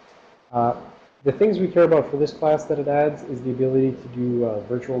 blah, blah. The things we care about for this class that it adds is the ability to do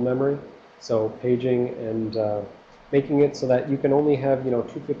virtual memory, so paging and making it so that you can only have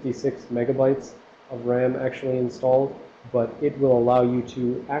 256 megabytes of RAM actually installed, but it will allow you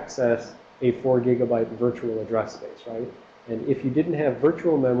to access a 4 gigabyte virtual address space, right? And if you didn't have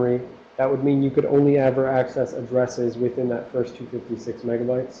virtual memory, that would mean you could only ever access addresses within that first 256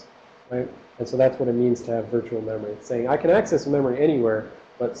 megabytes, right? And so that's what it means to have virtual memory. It's saying I can access memory anywhere,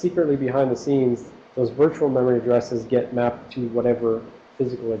 but secretly behind the scenes, those virtual memory addresses get mapped to whatever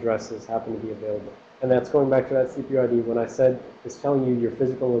physical addresses happen to be available. And that's going back to that CPU ID. When I said it's telling you your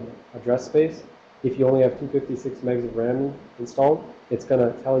physical address space, if you only have 256 megs of RAM installed, it's going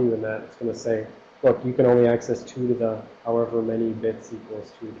to tell you in that. It's going to say, look, you can only access 2 to the however many bits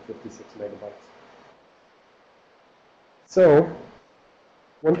equals 2 to 56 megabytes. So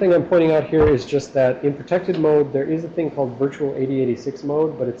one thing I'm pointing out here is just that in protected mode, there is a thing called virtual 8086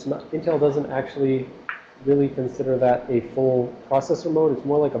 mode, but it's not, Intel doesn't actually really consider that a full processor mode. It's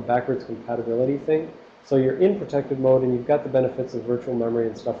more like a backwards compatibility thing. So you're in protected mode and you've got the benefits of virtual memory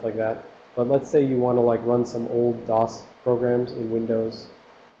and stuff like that. But let's say you want to run some old DOS programs in Windows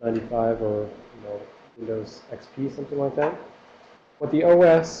 95 or Windows XP, something like that. What the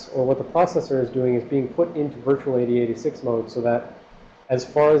OS or what the processor is doing is being put into virtual 8086 mode so that as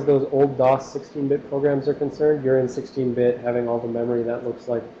far as those old DOS 16-bit programs are concerned, you're in 16-bit having all the memory that looks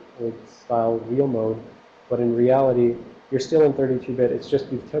like old-style real mode. But in reality, you're still in 32-bit. It's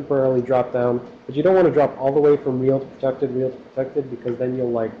just you've temporarily dropped down. But you don't want to drop all the way from real to protected, because then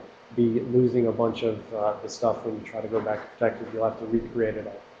you'll be losing a bunch of the stuff when you try to go back to protected. You'll have to recreate it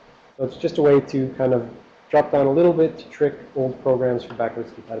all. So it's just a way to kind of drop down a little bit to trick old programs for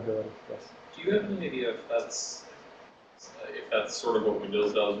backwards compatibility. Yes? Do you have any idea if that's sort of what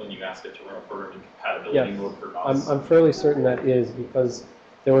Windows does when you ask it to run a program in compatibility mode for DOS? I'm fairly certain that is, because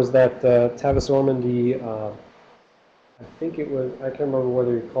there was that Tavis Ormandy, I think it was, I can't remember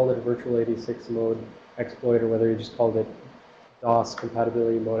whether he called it a virtual 86 mode exploit or whether he just called it DOS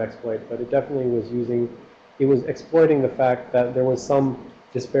compatibility mode exploit, but it definitely was exploiting the fact that there was some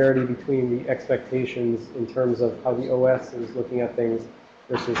disparity between the expectations in terms of how the OS is looking at things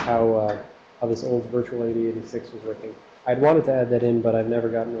versus how this old virtual 8086 was working. I'd wanted to add that in, but I've never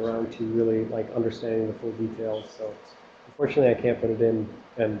gotten around to really understanding the full details. So unfortunately, I can't put it in,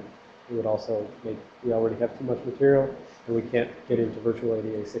 and it would also make, we already have too much material, and we can't get into virtual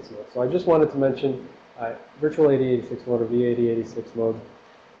 8086 mode. So I just wanted to mention virtual 8086 mode or V8086 mode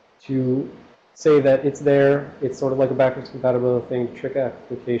to say that it's there. It's sort of like a backwards compatibility thing to trick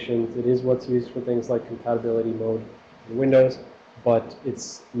applications. It is what's used for things like compatibility mode in Windows, but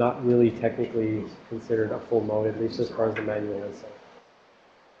it's not really technically considered a full mode, at least as far as the manual is.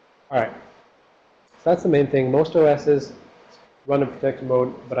 All right. So that's the main thing. Most OSs run in protected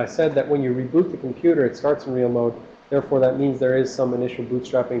mode, but I said that when you reboot the computer, it starts in real mode. Therefore, that means there is some initial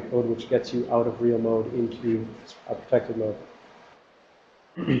bootstrapping code which gets you out of real mode into a protected mode.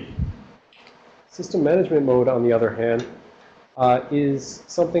 System management mode, on the other hand, is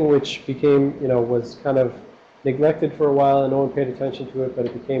something which became, was kind of neglected for a while and no one paid attention to it, but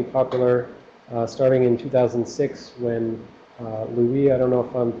it became popular starting in 2006 when Louis, I don't know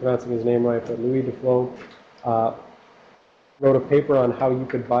if I'm pronouncing his name right, but Louis Duflo wrote a paper on how you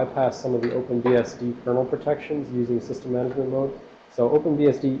could bypass some of the OpenBSD kernel protections using system management mode. So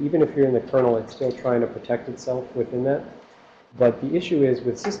OpenBSD, even if you're in the kernel, it's still trying to protect itself within that. But the issue is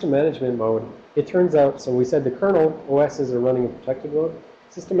with system management mode, it turns out, so we said the kernel OSs are running in protected mode.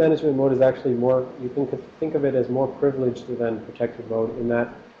 System management mode is actually more, you can think of it as more privileged than protected mode in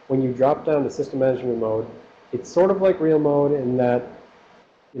that when you drop down to system management mode, it's sort of like real mode in that,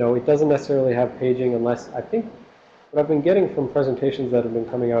 you know, it doesn't necessarily have paging unless, I think, what I've been getting from presentations that have been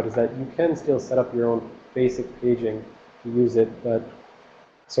coming out is that you can still set up your own basic paging to use it, but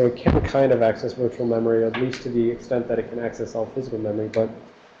so it can kind of access virtual memory, at least to the extent that it can access all physical memory. But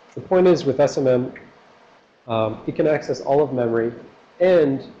the point is with SMM, it can access all of memory,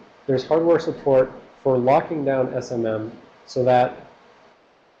 and there's hardware support for locking down SMM so that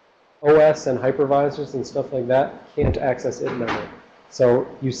OS and hypervisors and stuff like that can't access it memory. So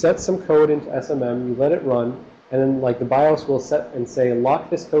you set some code into SMM, you let it run, and then like the BIOS will set and say, lock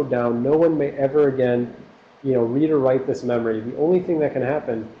this code down. No one may ever again, you know, read or write this memory. The only thing that can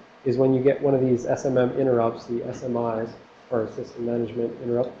happen is when you get one of these SMM interrupts, the SMIs, or system management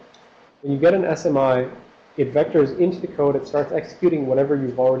interrupt. When you get an SMI, it vectors into the code. It starts executing whatever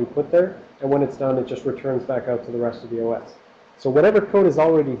you've already put there. And when it's done, it just returns back out to the rest of the OS. So whatever code is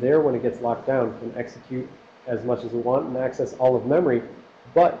already there when it gets locked down can execute as much as you want and access all of memory.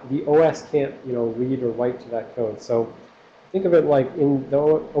 But the OS can't, you know, read or write to that code. So think of it like in the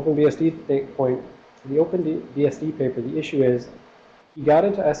OpenBSD point, the OpenBSD paper, the issue is he got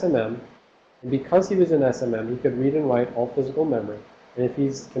into SMM, and because he was in SMM, he could read and write all physical memory. And if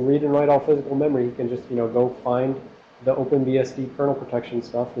he can read and write all physical memory, he can just, you know, go find the OpenBSD kernel protection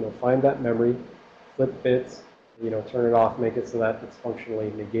stuff, you know, find that memory, flip bits, you know, turn it off, make it so that it's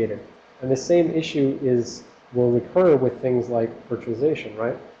functionally negated. And the same issue will recur with things like virtualization,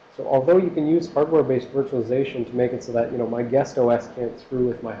 right? So although you can use hardware-based virtualization to make it so that, you know, my guest OS can't screw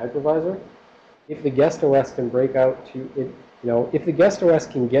with my hypervisor, if the guest OS can break out to it, you know, if the guest OS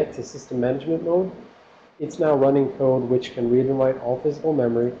can get to system management mode, it's now running code which can read and write all physical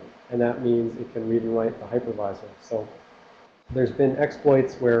memory, and that means it can read and write the hypervisor. So there's been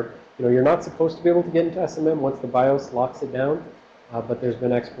exploits where, you know, you're not supposed to be able to get into SMM once the BIOS locks it down, but there's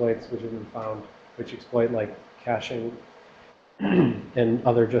been exploits which have been found which exploit like caching and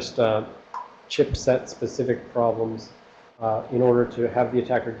other just chipset specific problems in order to have the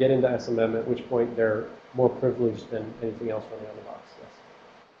attacker get into SMM, at which point they're more privileged than anything else running on the box. Yes.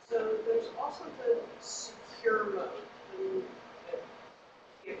 So there's also the secure mode that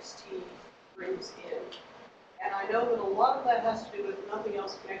TXT brings in. And I know that a lot of that has to do with nothing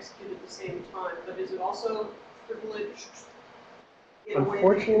else can execute at the same time, but is it also privileged in a way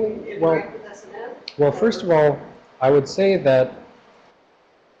that you can interact with SMM? Well, first of all, I would say that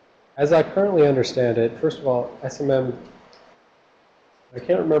as I currently understand it, first of all, SMM, I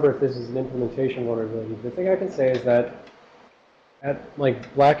can't remember if this is an implementation vulnerability. The thing I can say is that at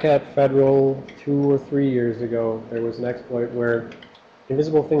like Black Hat Federal 2 or 3 years ago, there was an exploit where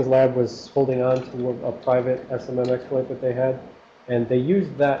Invisible Things Lab was holding on to a private SMM exploit that they had, and they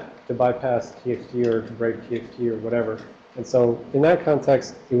used that to bypass TXT or to break TXT or whatever. And so in that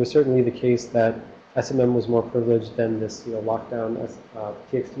context, it was certainly the case that SMM was more privileged than this, you know, lockdown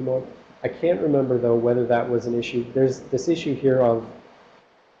TXT mode. I can't remember, though, whether that was an issue. There's this issue here of,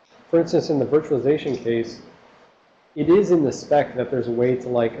 for instance, in the virtualization case, it is in the spec that there's a way to,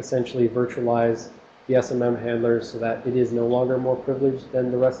 like, essentially virtualize the SMM handlers so that it is no longer more privileged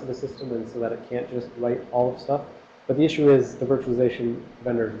than the rest of the system and so that it can't just write all of stuff. But the issue is the virtualization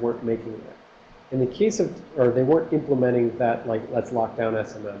vendors weren't making that. In the case of, or they weren't implementing that, like, let's lock down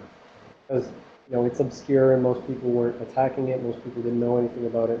SMM. Because, you know, it's obscure and most people weren't attacking it. Most people didn't know anything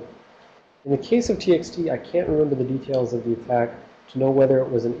about it. In the case of TXT, I can't remember the details of the attack to know whether it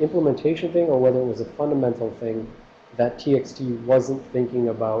was an implementation thing or whether it was a fundamental thing that TXT wasn't thinking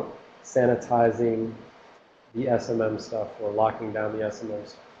about sanitizing the SMM stuff or locking down the SMM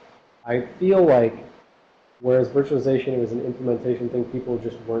stuff. I feel like, whereas virtualization, it was an implementation thing, people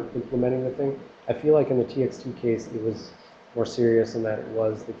just weren't implementing the thing. I feel like in the TXT case, it was more serious in that it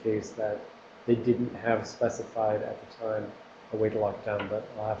was the case that they didn't have specified at the time a way to lock it down, but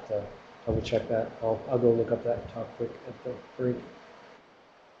I'll have to double check that. I'll go look up that and talk quick at the break.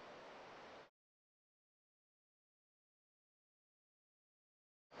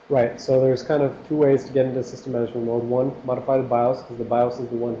 Right, so there's kind of two ways to get into system management mode. One, modify the BIOS, because the BIOS is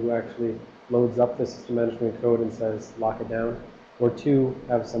the one who actually loads up the system management code and says lock it down. Or two,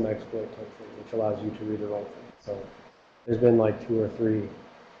 have some exploit type thing, which allows you to read or write things. So there's been like 2 or 3, I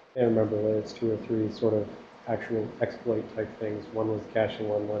can't remember whether it's 2 or 3 sort of actual exploit type things. One was caching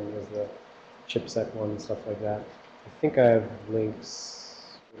one was the chipset one, and stuff like that. I think I have links.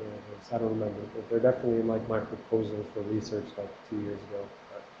 I don't remember, but they're definitely in like my proposal for research like 2 years ago.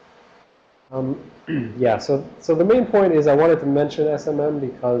 Yeah, so the main point is I wanted to mention SMM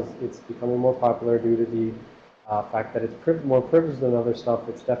because it's becoming more popular due to the fact that it's more privileged than other stuff.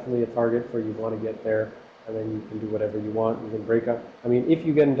 It's definitely a target for you want to get there, and then you can do whatever you want. You can break up. I mean, if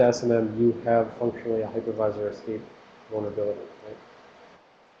you get into SMM, you have functionally a hypervisor escape vulnerability, right?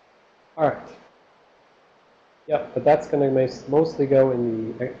 All right. Yeah, but that's going to mostly go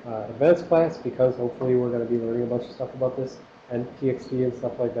in the advanced class because hopefully we're going to be learning a bunch of stuff about this and TXT and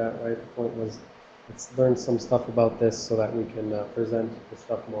stuff like that, right? The point was let's learn some stuff about this so that we can present the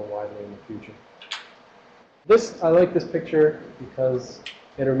stuff more widely in the future. I like this picture because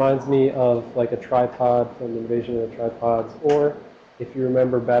it reminds me of like a tripod from Invasion of the Tripods, or if you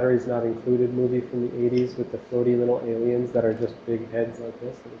remember Batteries Not Included movie from the 80s with the floaty little aliens that are just big heads like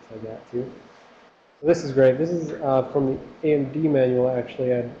this. It looks like that too. So this is great. This is from the AMD manual,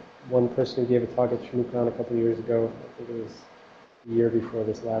 actually. I had one person who gave a talk at ShmooCon a couple years ago. I think it was a year before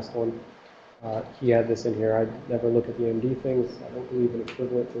this last one. He had this in here. I never look at the AMD things. I don't believe an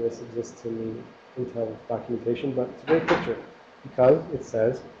equivalent to this exists in the Intel documentation, but it's a great picture because it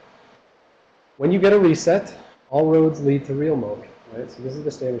says, when you get a reset, all roads lead to real mode. Right? So this is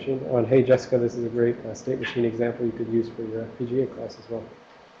the state machine. Oh, and hey, Jessica, this is a great state machine example you could use for your FPGA class as well.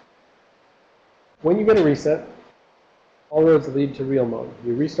 When you get a reset, all roads lead to real mode.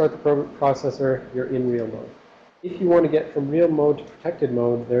 You restart the processor, you're in real mode. If you want to get from real mode to protected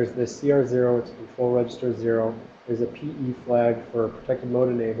mode, there's this CR0, it's control register 0. There's a PE flag for protected mode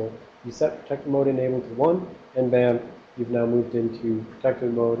enable. You set protected mode enable to 1, and bam, you've now moved into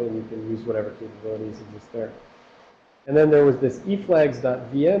protected mode, and you can use whatever capabilities exist there. And then there was this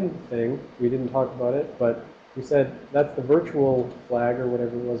eflags.vm thing. We didn't talk about it, but we said that's the virtual flag, or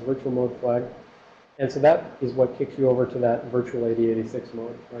whatever it was, virtual mode flag. And so that is what kicks you over to that virtual 8086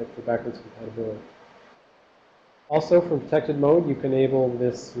 mode, right, for backwards compatibility. Also, for protected mode, you can enable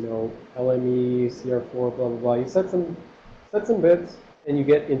this, LME, CR4, blah, blah, blah. You set some bits, and you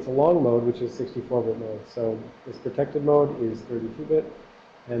get into long mode, which is 64-bit mode. So this protected mode is 32-bit,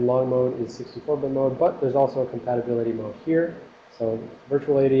 and long mode is 64-bit mode, but there's also a compatibility mode here. So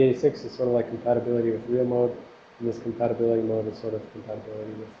virtual 8086 is sort of like compatibility with real mode, and this compatibility mode is sort of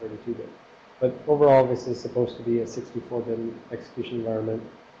compatibility with 32-bit. But overall, this is supposed to be a 64-bit execution environment.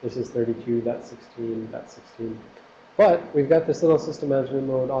 This is 32, that's 16, that's 16. But we've got this little system management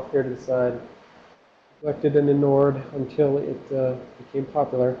mode off here to the side, collected and ignored until it became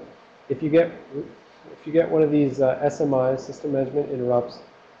popular. If you get one of these SMIs, system management interrupts,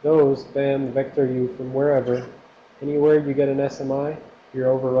 those, bam, vector you from wherever. Anywhere you get an SMI, you're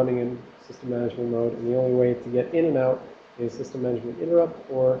overrunning in system management mode, and the only way to get in and out is system management interrupt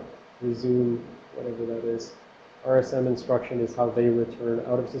or resume, whatever that is. RSM instruction is how they return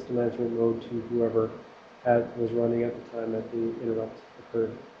out of system management mode to whoever was running at the time that the interrupt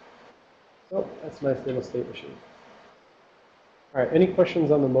occurred. So that's a nice little state machine. All right, any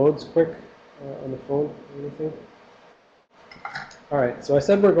questions on the modes quick on the phone or anything? All right, so I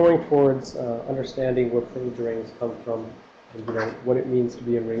said we're going towards understanding where privilege rings come from and what it means to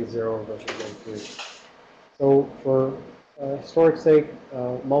be in ring 0 versus ring 3. So for historic sake,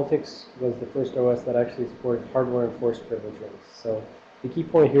 Multics was the first OS that actually supported hardware-enforced privilege rings. So the key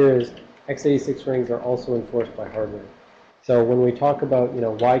point here is X86 rings are also enforced by hardware. So when we talk about,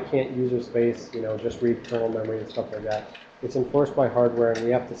 why can't user space, just read kernel memory and stuff like that, it's enforced by hardware, and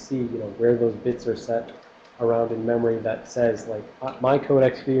we have to see, where those bits are set around in memory that says, like, my code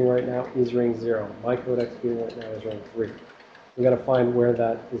executing right now is ring 0. My code executing right now is ring 3. We've got to find where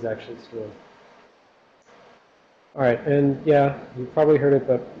that is actually stored. All right, and yeah, you probably heard it,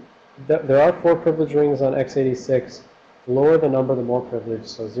 but there are 4 privilege rings on X86. The lower the number, the more privileged.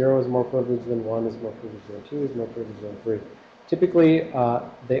 So 0 is more privileged than 1, is more privileged than 2, is more privileged than 3. Typically,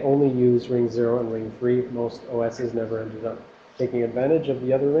 they only use ring 0 and ring 3. Most OSs never ended up taking advantage of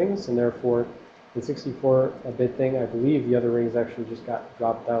the other rings, and therefore, the 64-bit thing, I believe the other rings actually just got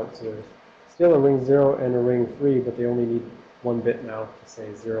dropped out. So there's still a ring 0 and a ring 3, but they only need 1 bit now to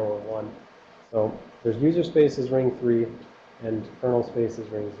say 0 or 1. So there's user space is ring 3, and kernel space is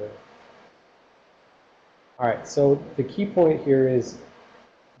ring 0. All right, so the key point here is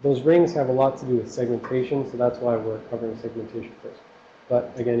those rings have a lot to do with segmentation, so that's why we're covering segmentation first.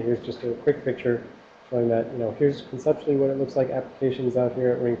 But again, here's just a quick picture showing that, here's conceptually what it looks like applications out here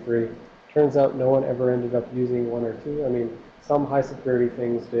at ring 3. Turns out no one ever ended up using 1 or 2. I mean, some high security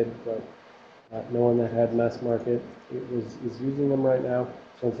things did, but no one that had mass market is using them right now.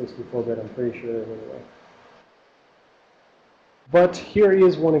 So in 64-bit, I'm pretty sure there's anyway. But here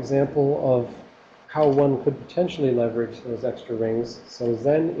is one example of how one could potentially leverage those extra rings. So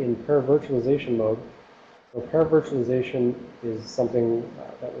Zen in paravirtualization mode. So paravirtualization is something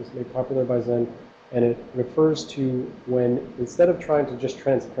that was made popular by Zen, and it refers to when, instead of trying to just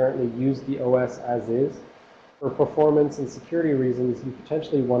transparently use the OS as is, for performance and security reasons, you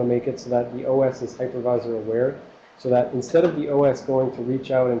potentially want to make it so that the OS is hypervisor aware, so that instead of the OS going to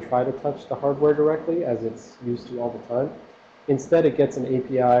reach out and try to touch the hardware directly, as it's used to all the time, instead it gets an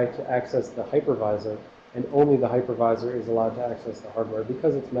API to access the hypervisor, and only the hypervisor is allowed to access the hardware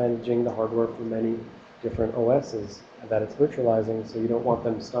because it's managing the hardware for many different OSs that it's virtualizing, so you don't want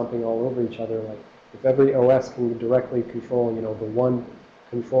them stomping all over each other. Like, if every OS can directly control, the one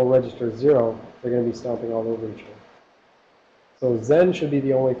control register 0, they're going to be stomping all over each other. So Zen should be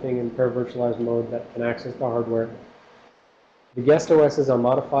the only thing in paravirtualized mode that can access the hardware. The guest OSs are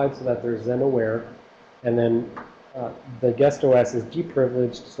modified so that they're Zen aware, and then the guest OS is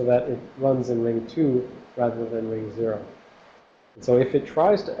deprivileged so that it runs in ring 2 rather than ring 0. And so if it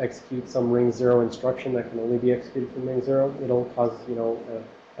tries to execute some ring 0 instruction that can only be executed from ring 0, it'll cause,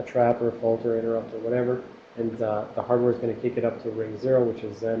 a trap or a fault or interrupt or whatever, and the hardware is going to kick it up to ring 0, which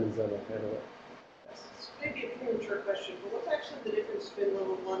is Zen, and Zen will handle it. Yes. This may be a premature question, but what's actually the difference between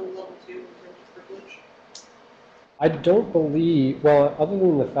level 1 and level 2 in terms of privilege? I don't believe, well, other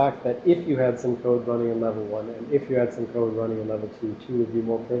than the fact that if you had some code running in level 1 and if you had some code running in level 2, 2 would be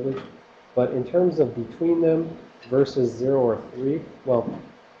more privileged. But in terms of between them versus 0 or 3, well,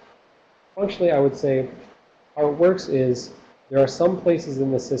 functionally I would say how it works is there are some places in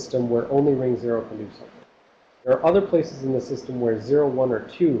the system where only ring 0 can do something. There are other places in the system where 0, 1, or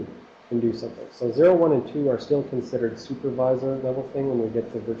 2 can do something. So 0, 1, and 2 are still considered supervisor level thing when we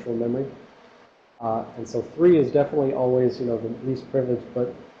get to virtual memory. And so 3 is definitely always, the least privileged.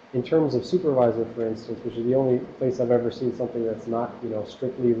 But in terms of supervisor, for instance, which is the only place I've ever seen something that's not,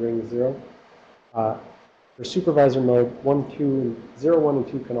 strictly ring 0, for supervisor mode, 1, 2, and 0, 1, and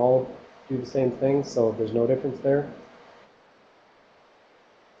 2 can all do the same thing. So there's no difference there.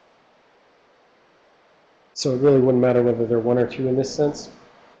 So it really wouldn't matter whether they're 1 or 2 in this sense.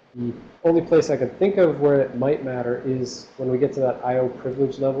 The only place I could think of where it might matter is when we get to that IO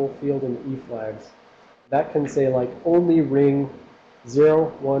privilege level field in the E flags. That can say, like, only ring 0,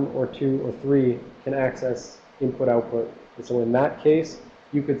 1, or 2, or 3 can access input, output. And so in that case,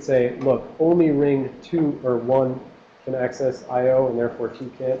 you could say, look, only ring 2 or 1 can access IO, and therefore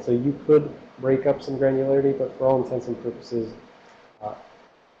 2 can't. So you could break up some granularity, but for all intents and purposes,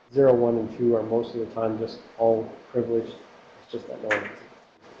 0, 1, and 2 are most of the time just all privileged. It's just that no one.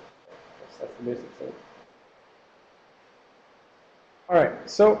 That's the basic thing. All right,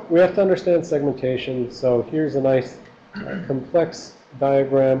 so we have to understand segmentation. So here's a nice complex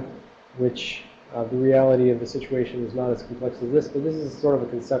diagram, which the reality of the situation is not as complex as this, but this is sort of a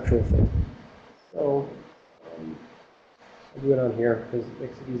conceptual thing. So I'll do it on here because it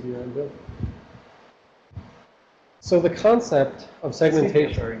makes it easier on Bill. So the concept of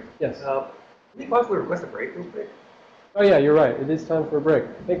segmentation. Sorry. Yes. Is it possible to request a break real quick? Oh yeah, you're right. It is time for a break.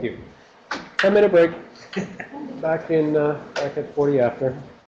 Thank you. 10-minute break. Back at 40 after.